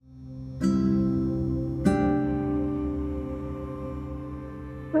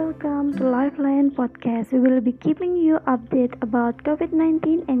welcome to Lifeline Podcast. We will be keeping you updated about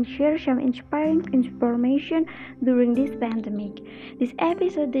COVID-19 and share some inspiring information during this pandemic. This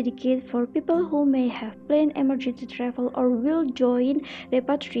episode dedicated for people who may have planned emergency travel or will join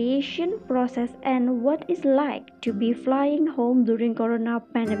repatriation process and what it's like to be flying home during corona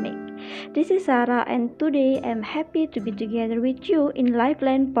pandemic. This is Sarah and today I'm happy to be together with you in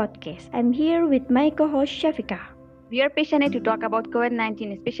Lifeline Podcast. I'm here with my co-host Shafika. We are passionate to talk about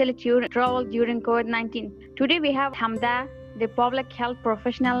COVID-19, especially travel during COVID-19. Today we have Humdhaa, the public health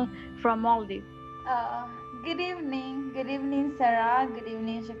professional from Maldives. Uh, Good evening, Sarah. Good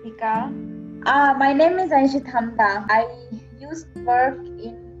evening, Shafika. My name is Aisha Humdhaa. I used to work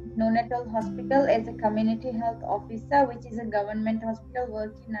in Neonatal Hospital as a community health officer, which is a government hospital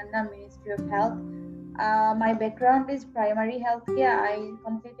working under Ministry of Health. My background is primary healthcare. I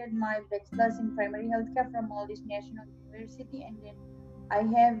completed my bachelor's in primary healthcare from Maldives National University, and then I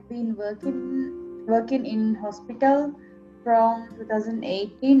have been working in hospital from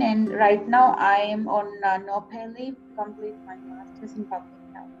 2018, and right now I am on no pay leave to complete my master's in public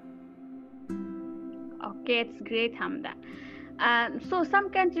health. Okay, it's great, Humdhaa. So some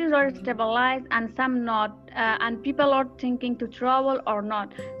countries are stabilized and some not, and people are thinking to travel or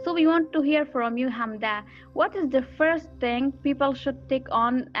not. So we want to hear from you, Humdhaa. What is the first thing people should take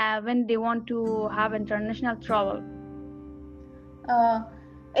on when they want to have international travel?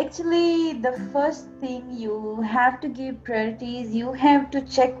 Actually, the first thing you have to give priority is you have to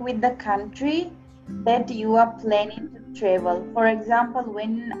check with the country that you are planning to travel. For example,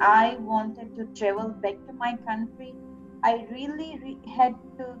 when I wanted to travel back to my country, I really had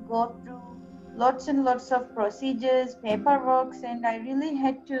to go through lots and lots of procedures, paperwork, and I really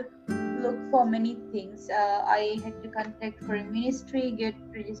had to look for many things. I had to contact foreign ministry, get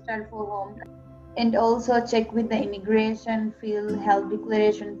registered for home, and also check with the immigration, fill health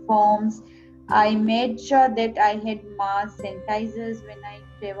declaration forms. I made sure that I had mask sanitizers when I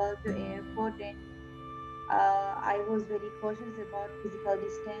traveled to airport, and I was very cautious about physical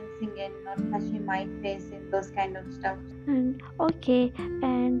distancing and not touching my face and those kind of stuff. And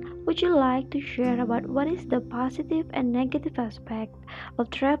would you like to share about what is the positive and negative aspect of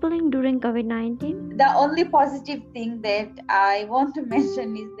traveling during COVID-19? The only positive thing that I want to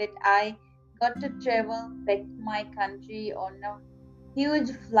mention is that I got to travel back to my country on a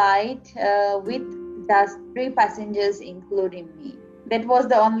huge flight with just 3 passengers, including me. That was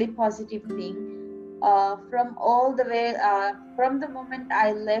the only positive thing. From the moment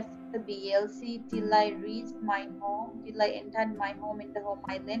I left the BLC till I reached my home, till I entered my home in the home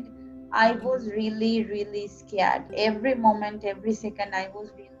island, I was really, really scared. Every moment, every second, I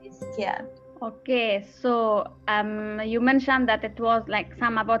was really scared. Okay, so you mentioned that it was like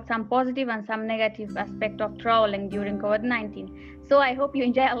some positive and some negative aspect of traveling during COVID-19. So I hope you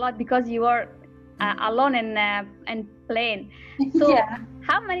enjoy a lot because you were alone in plane. So Yeah.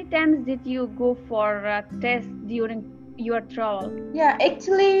 how many times did you go for tests during your travel? Yeah,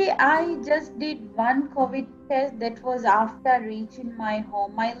 actually, I just did one COVID test that was after reaching my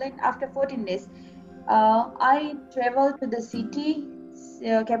home island after 14 days. I traveled to the city,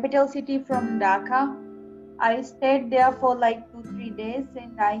 capital city from Dhaka. I stayed there for like 2-3 days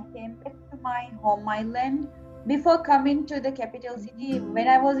and I came back to my home island. Before coming to the capital city, when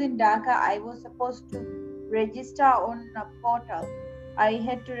I was in Dhaka, I was supposed to register on a portal. I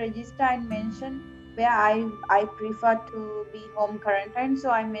had to register and mention where I prefer to be home quarantine.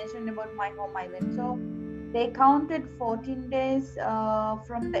 So I mentioned about my home island. So they counted 14 days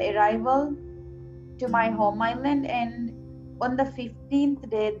from the arrival to my home island, and on the 15th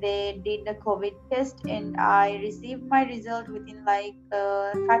day they did the COVID test and I received my result within like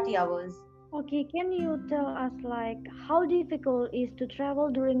 30 hours. Okay, can you tell us like how difficult is to travel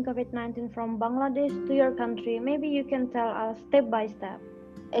during COVID-19 from Bangladesh to your country? Maybe you can tell us step by step.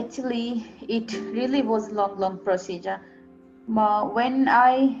 Actually, it really was long procedure. When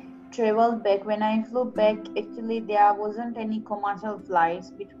I traveled back, when I flew back, actually there wasn't any commercial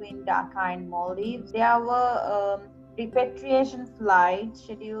flights between Dhaka and Maldives. There were repatriation flights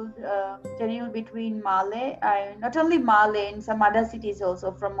scheduled between Malé, not only Malé, and some other cities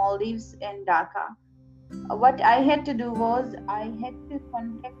also from Maldives and Dhaka. What I had to do was I had to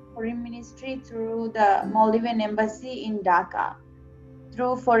contact foreign ministry through the Maldivian embassy in Dhaka.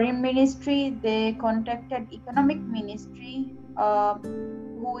 Through foreign ministry, they contacted economic ministry,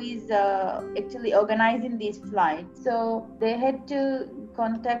 who is actually organizing these flights. So they had to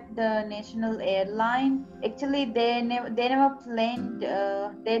contact the national airline. Actually, they never planned.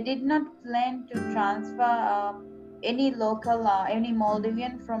 They did not plan to transfer any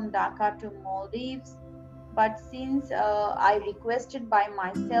Maldivian from Dhaka to Maldives. but since I requested by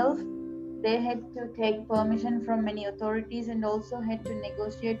myself, they had to take permission from many authorities and also had to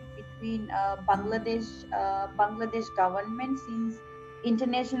negotiate between Bangladesh government, since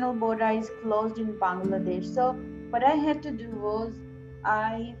international border is closed in Bangladesh. So what I had to do was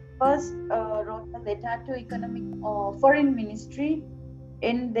I first wrote a letter to economic foreign ministry,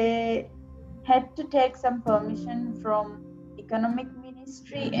 and they had to take some permission from economic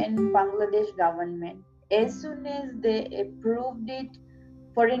ministry and Bangladesh government. As soon as they approved it,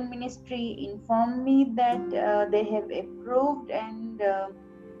 foreign ministry informed me that they have approved, and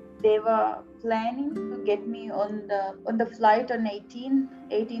they were planning to get me on the flight on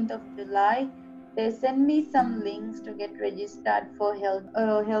 18th of July. They sent me some links to get registered for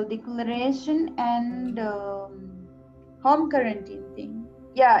health declaration and home quarantine thing.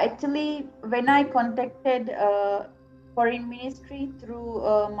 Yeah, actually, when I contacted foreign ministry through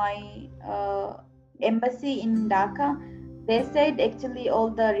my embassy in Dhaka, they said actually all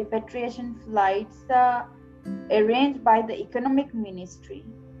the repatriation flights are arranged by the economic ministry.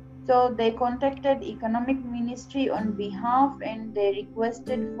 So they contacted economic ministry on behalf, and they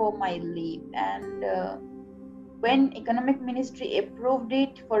requested for my leave. And when economic ministry approved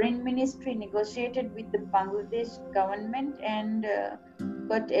it, foreign ministry negotiated with the Bangladesh government and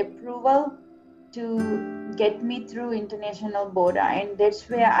got approval to get me through international border, and that's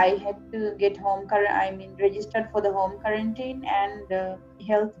where I had to get registered for the home quarantine and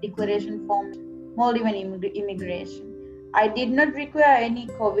health declaration form Maldivian immigration. I did not require any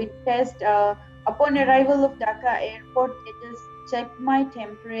COVID test. Upon arrival of Dhaka airport, they just checked my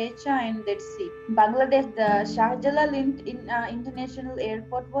temperature and that's it. Bangladesh, the Shahjalal International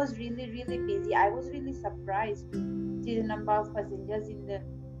Airport was really busy. I was really surprised to see the number of passengers in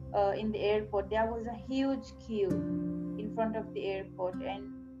the airport. There was a huge queue in front of the airport,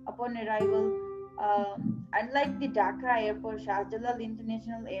 and upon arrival, unlike the Dhaka airport, Shahjalal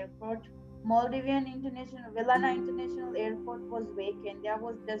International Airport, Maldivian International, Velana International Airport was vacant. There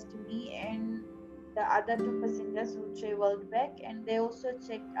was just me and the other two passengers who traveled back, and they also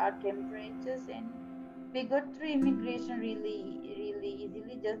checked our temperatures, and we got through immigration really easily.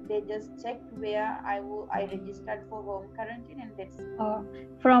 They just checked where I registered for home quarantine, and that's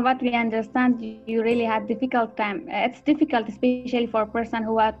it. From what we understand, you really had difficult time. It's difficult, especially for a person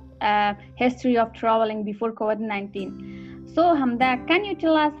who had a history of traveling before COVID-19. So, Hamda, can you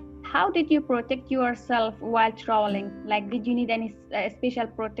tell us how did you protect yourself while traveling? Like, did you need any special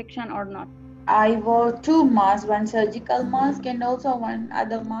protection or not? I wore two masks, one surgical mask and also one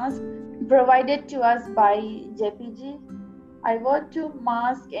other mask provided to us by JPG. I wore two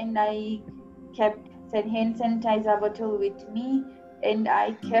masks and I kept hand sanitizer bottle with me, and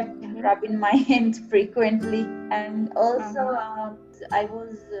I kept rubbing my hands frequently. And also, I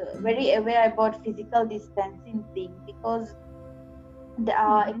was very aware about physical distancing thing, because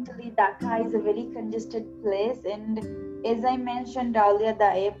actually Dhaka is a very congested place, and as I mentioned earlier, the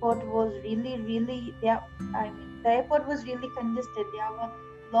airport was really there. I mean, the airport was really congested. There were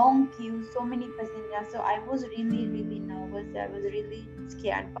long queues, so many passengers. So I was really nervous. I was really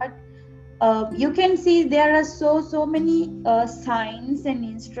scared. But you can see there are so many signs and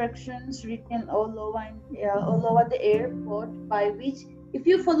instructions written all over the airport, by which if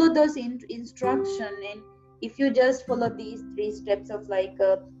you follow those instruction, and if you just follow these three steps of like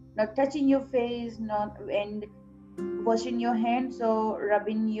not touching your face, not and washing your hands, so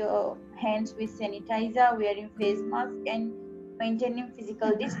rubbing your hands with sanitizer, wearing face mask, and maintaining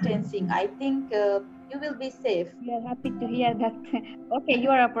physical distancing, I think you will be safe. We are happy to hear that. Okay,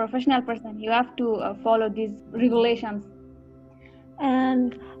 you are a professional person. You have to follow these regulations.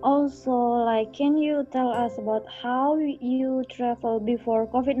 And also, like, can you tell us about how you travel before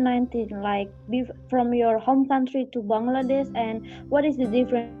COVID-19, like from your home country to Bangladesh, and what is the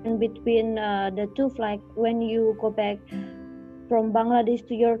difference between the two flights when you go back from Bangladesh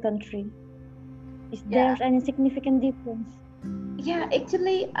to your country? Is there any significant difference? Yeah,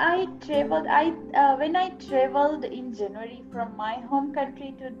 actually, I traveled. When I traveled in January from my home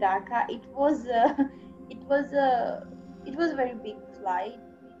country to Dhaka, it was a it was a very big flight.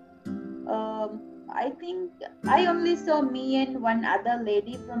 I think I only saw me and one other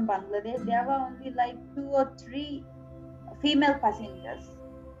lady from Bangladesh. There were only like two or three female passengers.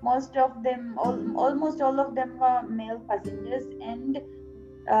 Most of them, almost all of them were male passengers, and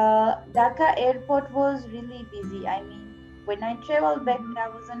Dhaka airport was really busy. I mean, when I traveled back,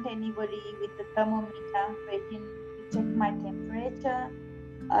 there wasn't anybody with the thermometer waiting to check my temperature,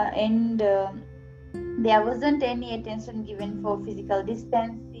 and there wasn't any attention given for physical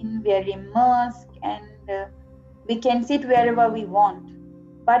distancing, wearing mask, and we can sit wherever we want.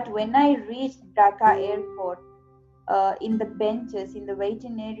 But when I reached Dhaka airport, in the benches, in the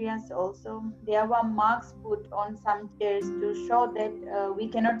waiting areas also, there were marks put on some chairs to show that we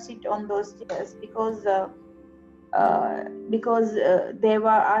cannot sit on those chairs because they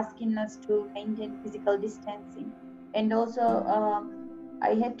were asking us to maintain physical distancing. And also,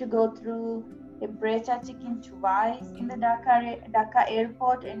 I had to go through temperature checking twice in the Dhaka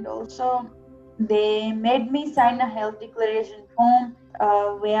airport, and also they made me sign a health declaration form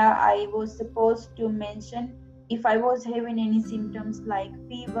where I was supposed to mention if I was having any symptoms like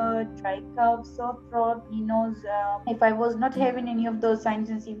fever, dry cough, sore throat, nose. If I was not having any of those signs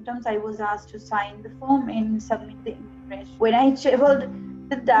and symptoms, I was asked to sign the form and submit the immigration. When I traveled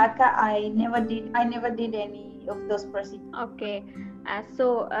to Dhaka, I never did any of those procedures. Okay,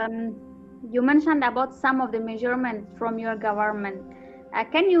 you mentioned about some of the measurements from your government.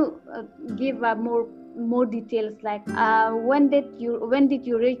 Can you give more details? Like when did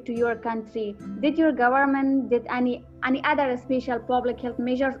you reach to your country? Did your government did any other special public health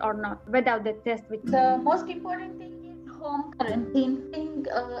measures or not without the test? The most important thing is home quarantine thing.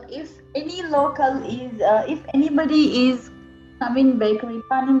 If anybody is coming back,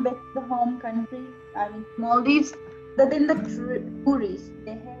 returning back to the home country, I mean Maldives, other than the tourists,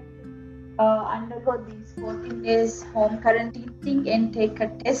 they have to undergo this 14 days home quarantine thing and take a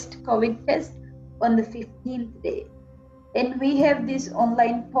COVID test on the 15th day. And we have this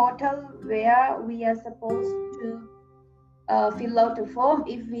online portal where we are supposed to fill out a form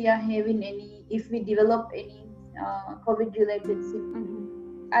if we develop any COVID related symptoms.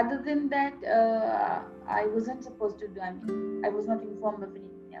 Other than that, I wasn't supposed to do. I mean, I was not informed of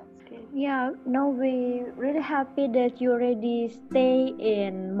anything else. Yeah, now we really happy that you already stay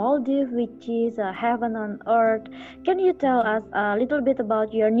in Maldives, which is a heaven on earth. Can you tell us a little bit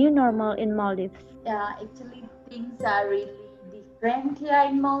about your new normal in Maldives? Yeah, actually, things are really different here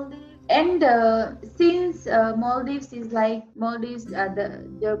in Maldives. And since Maldives, the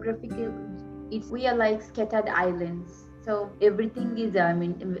geographical, we are like scattered islands. So everything is, I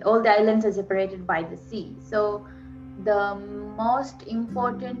mean, all the islands are separated by the sea. So the most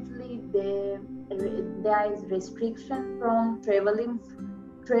importantly, there is restriction from traveling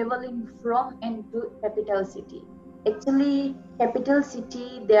from and to capital city. Actually, capital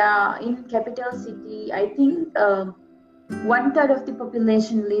city, I think 1/3 of the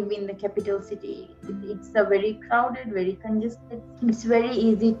population live in the capital city. It's a very crowded, very congested. It's very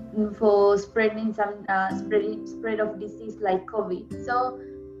easy for spreading some spread of disease like COVID. So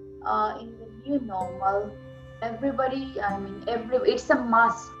in the new normal, it's a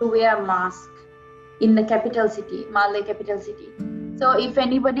must to wear a mask in the capital city, Malay capital city. So if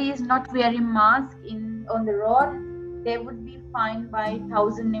anybody is not wearing mask on the road, they would be fined by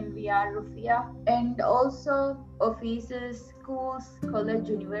 1,000 MVR rupiah. And also offices, schools, college,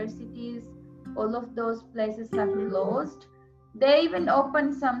 universities, all of those places are closed. They even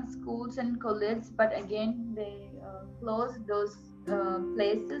open some schools and colleges, but again they close those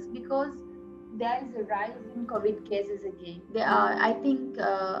places because there is a rise in COVID cases again. There are, I think,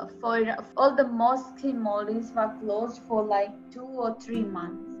 for all the mosques in Maldives were closed for like 2 or 3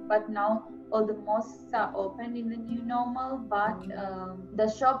 months, but now all the mosques are open in the new normal. But the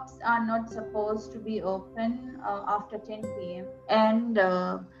shops are not supposed to be open after 10 p.m. and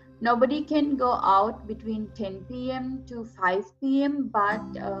nobody can go out between 10 p.m. to 5 p.m. But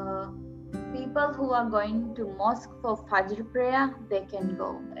people who are going to mosque for Fajr prayer, they can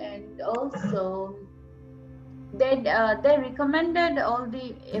go. And also, they recommended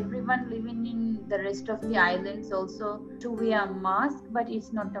everyone living in the rest of the islands also to wear a mask, but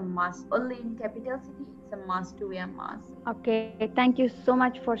it's not a must. Only in capital city, it's a must to wear a mask. Okay, thank you so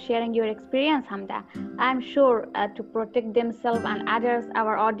much for sharing your experience, Humdhaa. I'm sure to protect themselves and others,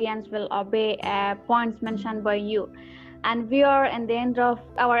 our audience will obey points mentioned by you. And we are at the end of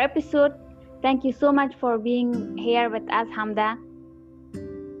our episode. Thank you so much for being here with us, Humdhaa.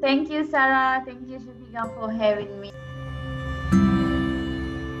 Thank you, Sarah. Thank you, Shafika, for having me.